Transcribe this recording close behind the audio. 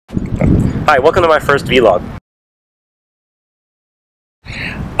Hi, welcome to my first vlog.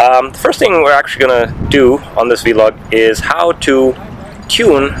 The first thing we're actually going to do on this vlog is how to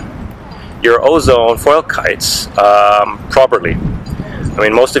tune your Ozone Foil Kites properly. I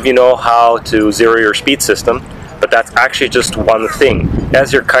mean, most of you know how to zero your speed system, but that's actually just one thing.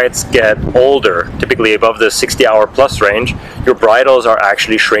 As your kites get older, typically above the 60-hour plus range, your bridles are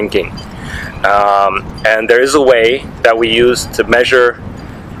actually shrinking. And there is a way that we use to measure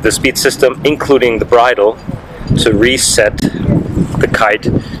the speed system, including the bridle, to reset the kite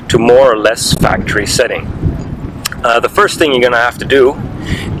to more or less factory setting. The first thing you're going to have to do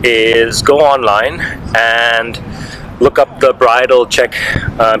is go online and look up the bridle check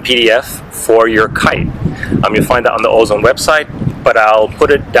PDF for your kite. You'll find that on the Ozone website, but I'll put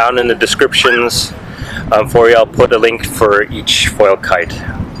it down in the descriptions for you. I'll put a link for each foil kite.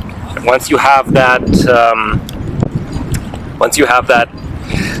 Once you have that,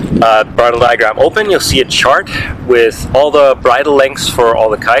 bridle diagram open, you'll see a chart with all the bridle lengths for all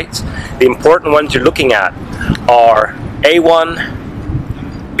the kites. The important ones you're looking at are A1,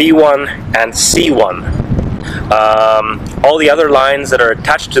 B1, and C1. All the other lines that are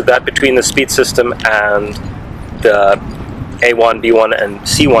attached to that between the speed system and the A1, B1, and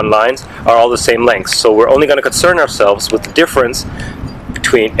C1 lines are all the same length. So we're only going to concern ourselves with the difference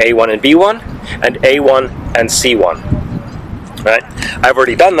between A1 and B1 and A1 and C1. Right? I've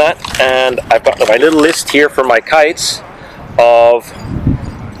already done that, and I've got my little list here for my kites of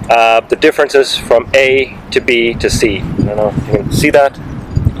the differences from A to B to C. I don't know if you can see that.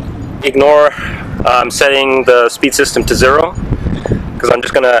 Ignore setting the speed system to 0, because I'm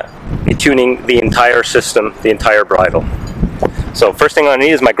just going to be tuning the entire system, the entire bridle. So first thing I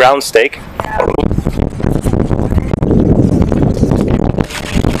need is my ground stake.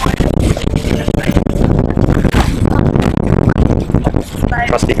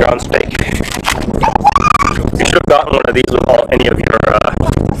 Trusty ground stake. You should have gotten one of these with any of your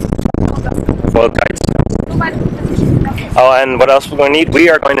foil kites. Oh, and what else we're going to need? We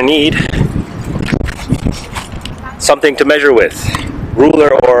are going to need something to measure with.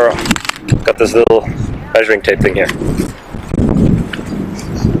 Ruler, or got this little measuring tape thing here.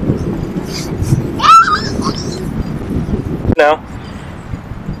 Now,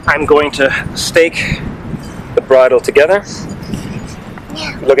 I'm going to stake the bridle together.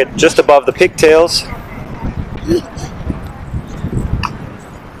 Look at just above the pigtails.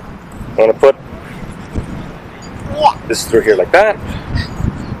 I'm going to put this through here like that.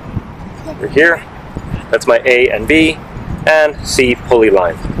 Through here. That's my A and B and C pulley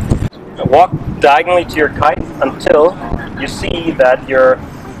line. Now walk diagonally to your kite until you see that your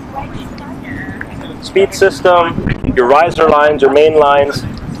speed system, your riser lines, your main lines,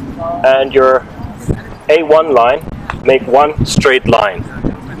 and your A1 line make one straight line.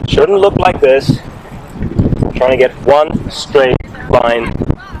 Shouldn't look like this. I'm trying to get one straight line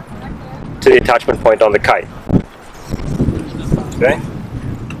to the attachment point on the kite. Okay?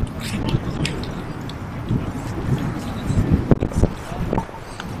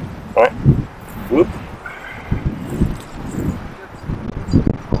 Alright. Whoop.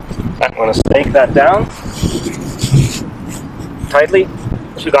 I'm going to stake that down tightly.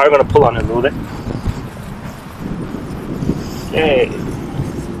 So you are going to pull on it a little bit. Okay.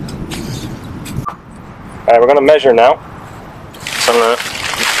 Alright, we're going to measure now. So I'm going to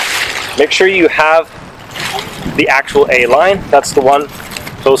make sure you have the actual A line. That's the one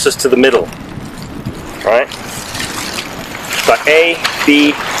closest to the middle. Alright. Got A,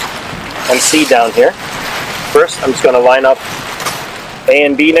 B, and C down here. First, I'm just going to line up A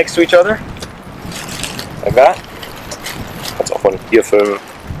and B next to each other. Like that. That's auch von hier filmen.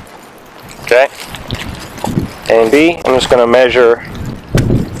 Okay. A and B. I'm just going to measure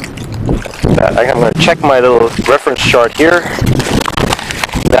that. I'm going to check my little reference chart here.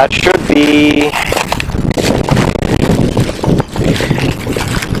 That should be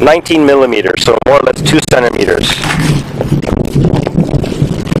 19 millimeters, so more or less 2 centimeters.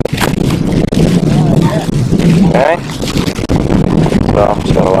 Okay. So I'm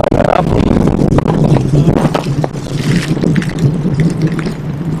just going to line that up.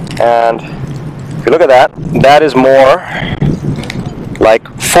 And if you look at that, that is more like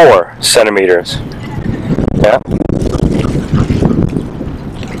 4 centimeters. Yeah.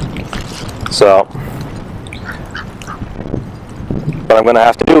 So what I'm going to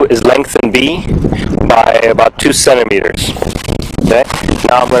have to do is lengthen B by about 2 centimeters. Okay.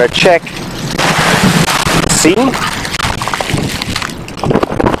 Now I'm going to check C.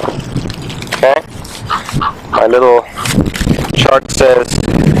 Okay. My little chart says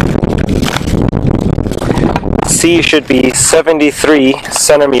C should be 73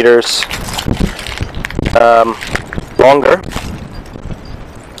 centimeters longer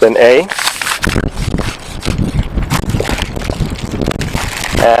than A,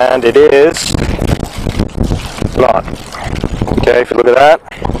 and it is not. Okay, if you look at that,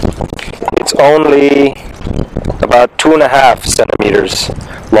 it's only about 2.5 centimeters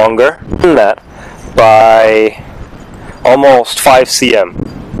longer than that by almost 5 cm.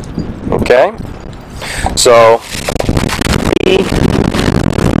 Okay, so B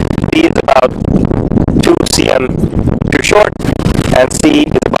is about 2 cm too short, and C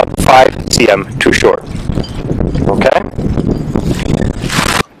is about 5 cm too short. Okay,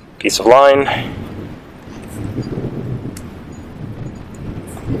 piece of line.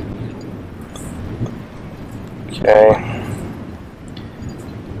 Okay,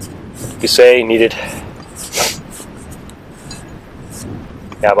 you say you needed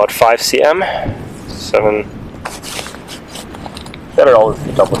about 5 cm, 7. Better always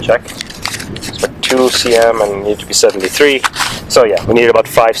double check. It's about 2 cm and need to be 73. So yeah, we need about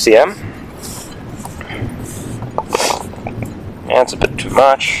 5 cm. And it's a bit too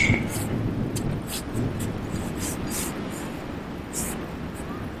much.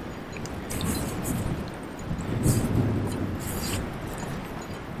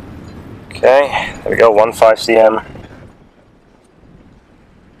 Okay, there we go, 1 5 cm.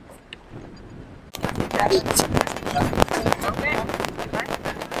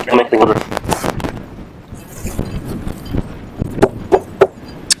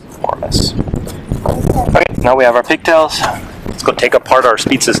 More or less. Okay, now we have our pigtails. Let's go take apart our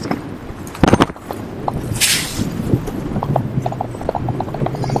speed system.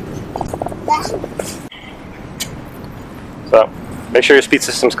 So, make sure your speed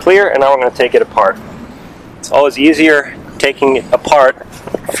system's clear, and now we're going to take it apart. It's always easier taking it apart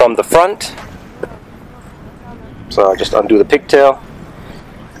from the front. So I'll just undo the pigtail.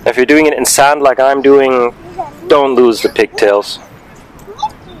 If you're doing it in sand like I'm doing, don't lose the pigtails.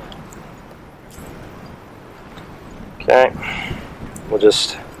 Okay, we'll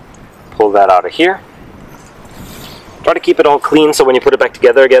just pull that out of here. Try to keep it all clean so when you put it back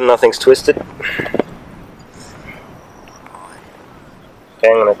together again, nothing's twisted. Okay,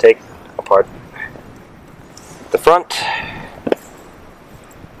 I'm going to take apart the front.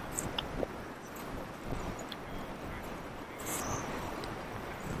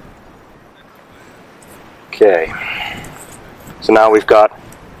 Okay, so now we've got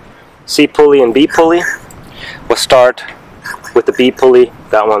C pulley and B pulley. We'll start with the B pulley.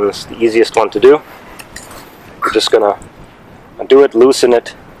 That one's the easiest one to do. We're just going to undo it, loosen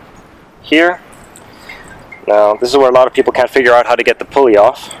it here. Now, this is where a lot of people can't figure out how to get the pulley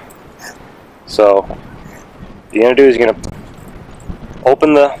off. So, what you're going to do is you're going to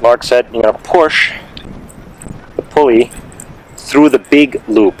open the lark's head, you're going to push the pulley through the big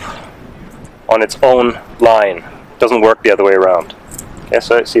loop on its own line. It doesn't work the other way around. Okay,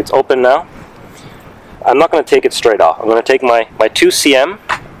 so see it's open now. I'm not going to take it straight off. I'm going to take my 2 cm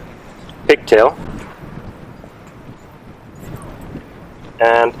pigtail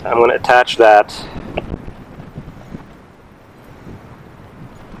and I'm going to attach that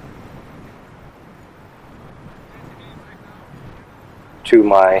to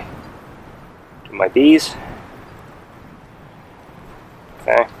my bees.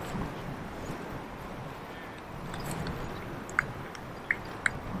 Okay.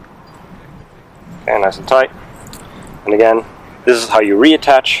 Okay, nice and tight. And again, this is how you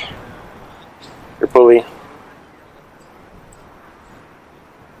reattach your pulley.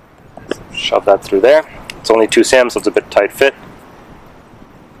 Shove that through there. It's only 2 cm, so it's a bit tight fit.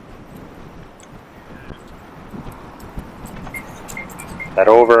 That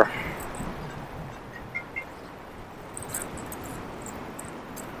over.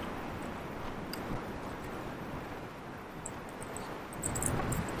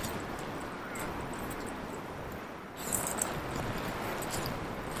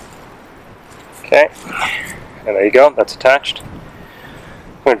 Okay, and there you go, that's attached.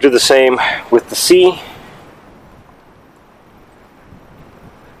 I'm going to do the same with the C.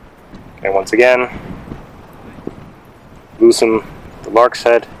 Okay, once again, loosen the lark's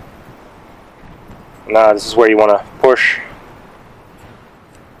head. Now this is where you want to push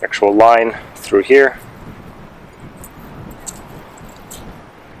the actual line through here.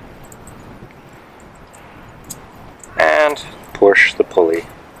 And push the pulley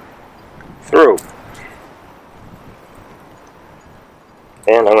through.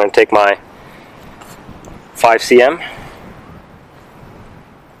 And I'm going to take my 5 cm.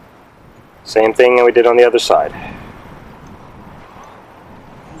 Same thing that we did on the other side.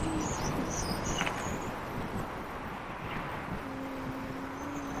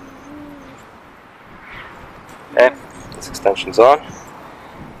 Okay, this extension's on.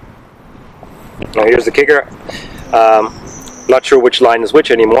 Now here's the kicker. Not sure which line is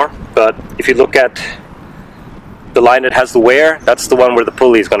which anymore, but if you look at the line that has the wear, that's the one where the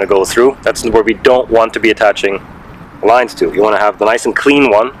pulley is going to go through. That's where we don't want to be attaching lines to. You want to have the nice and clean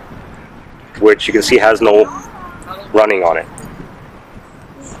one, which you can see has no running on it.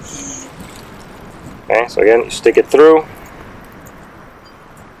 Okay, so again, you stick it through.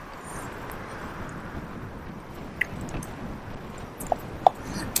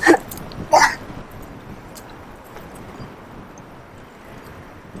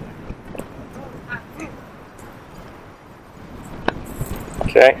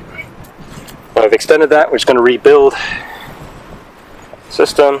 Okay, well, I've extended that. We're just going to rebuild the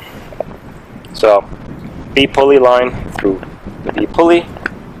system. So, B pulley line through the B pulley.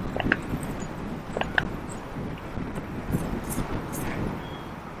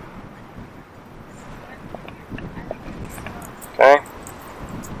 Okay.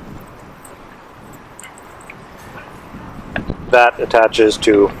 That attaches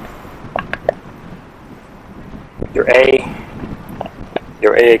to your A.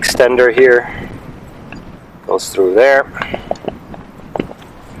 Your A extender here goes through there.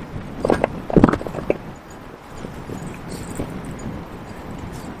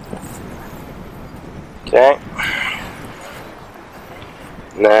 Okay.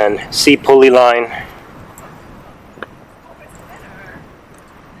 And then C pulley line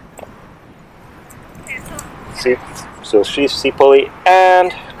C pulley,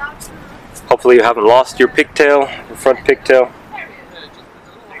 and hopefully you haven't lost your pigtail, your front pigtail.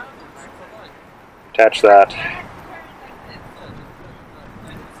 Attach that.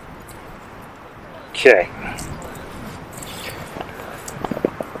 Okay.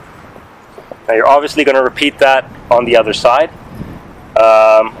 Now you're obviously going to repeat that on the other side.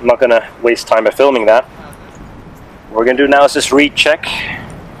 I'm not going to waste time by filming that. What we're going to do now is just recheck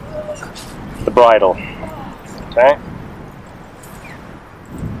the bridle. Okay.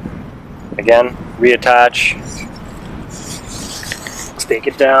 Again, reattach. Take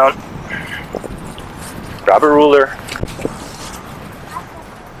it down. Grab a ruler.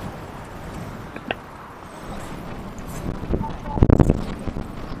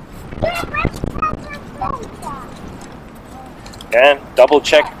 And double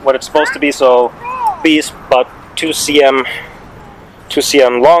check what it's supposed to be. So B is about 2 cm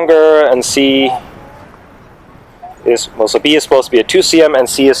longer, and C is, well, so B is supposed to be at 2 cm and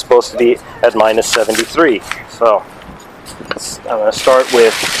C is supposed to be at -73. So I'm going to start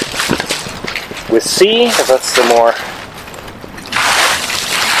with C, because that's the more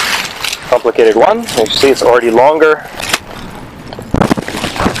complicated one. As you see, it's already longer.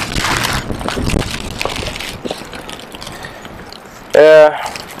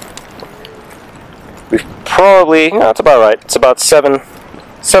 We've probably, no, it's about right. It's about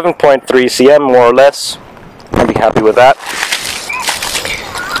 7.3 cm, more or less. I'll be happy with that.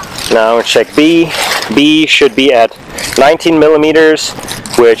 Now we'll check B. B should be at 19 millimeters,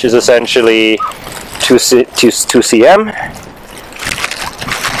 which is essentially 2 cm.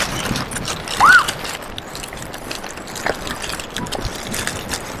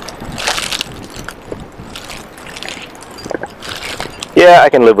 Yeah, I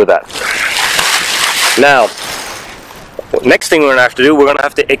can live with that. Now, next thing we're going to have to do, we're going to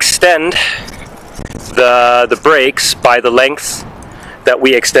have to extend the brakes by the length that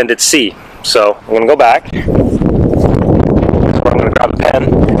we extended C. So I'm going to go back. So I'm going to grab a pen.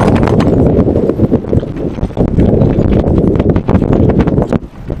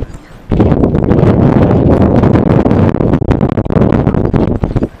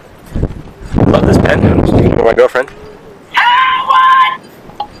 Love this pen. I'm just giving it to my girlfriend.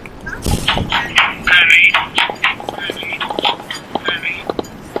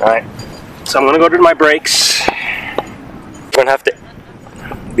 Alright, so I'm going to go to my brakes. I'm going to have to,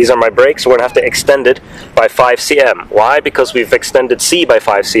 these are my brakes, we're going to have to extend it by 5 cm. Why? Because we've extended C by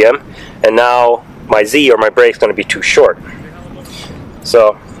 5 cm, and now my Z, or my brake, is going to be too short.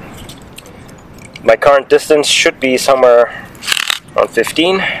 So my current distance should be somewhere around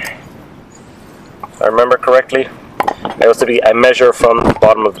 15, if I remember correctly. I measure from the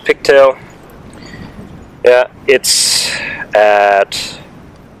bottom of the pigtail. Yeah, it's at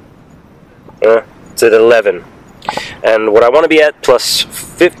 11, and what I want to be at plus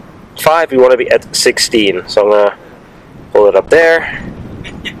 5, we want to be at 16. So I'm gonna pull it up there,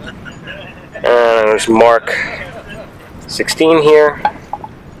 and just mark 16 here.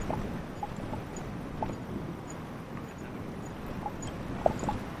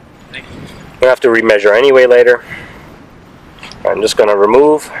 I'm gonna have to remeasure anyway later. I'm just gonna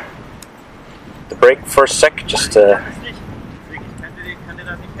remove the break for a sec just to...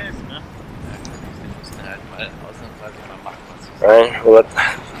 Alright, we'll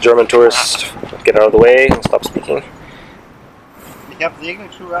let German tourists get out of the way and stop speaking. Ich habe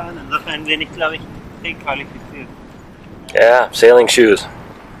Segelschuhe an, insofern bin ich, glaube ich, qualifiziert. Yeah, sailing shoes.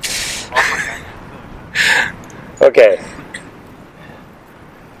 Okay.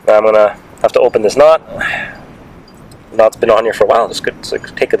 Now I'm gonna have to open this knot. The knot's been on here for a while, just could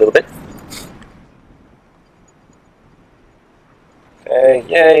take a little bit. Okay,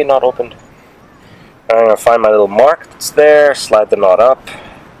 yay, knot opened. I'm gonna find my little mark that's there, slide the knot up.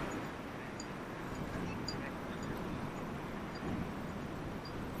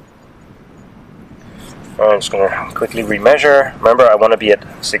 I'm just gonna quickly remeasure. Remember, I want to be at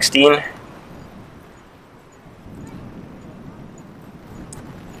 16.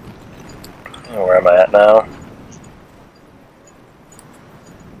 Where am I at now?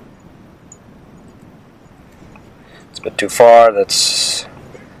 It's a bit too far. That's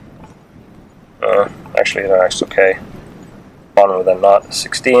actually that's okay. Bottom of the knot,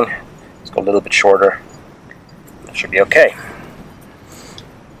 16. Let's go a little bit shorter. That should be okay.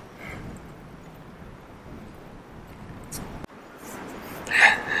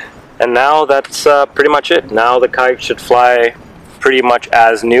 And now that's pretty much it. Now the kite should fly pretty much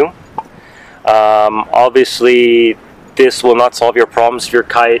as new. Obviously, this will not solve your problems if your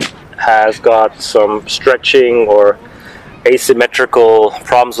kite has got some stretching or asymmetrical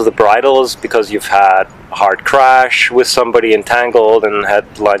problems with the bridles because you've had a hard crash with somebody entangled and had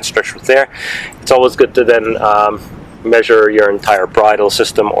the line stretched with there. It's always good to then measure your entire bridle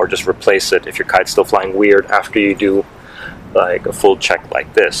system or just replace it if your kite's still flying weird after you do like a full check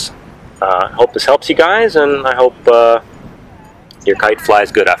like this. I hope this helps you guys, and I hope your kite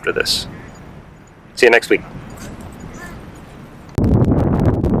flies good after this. See you next week.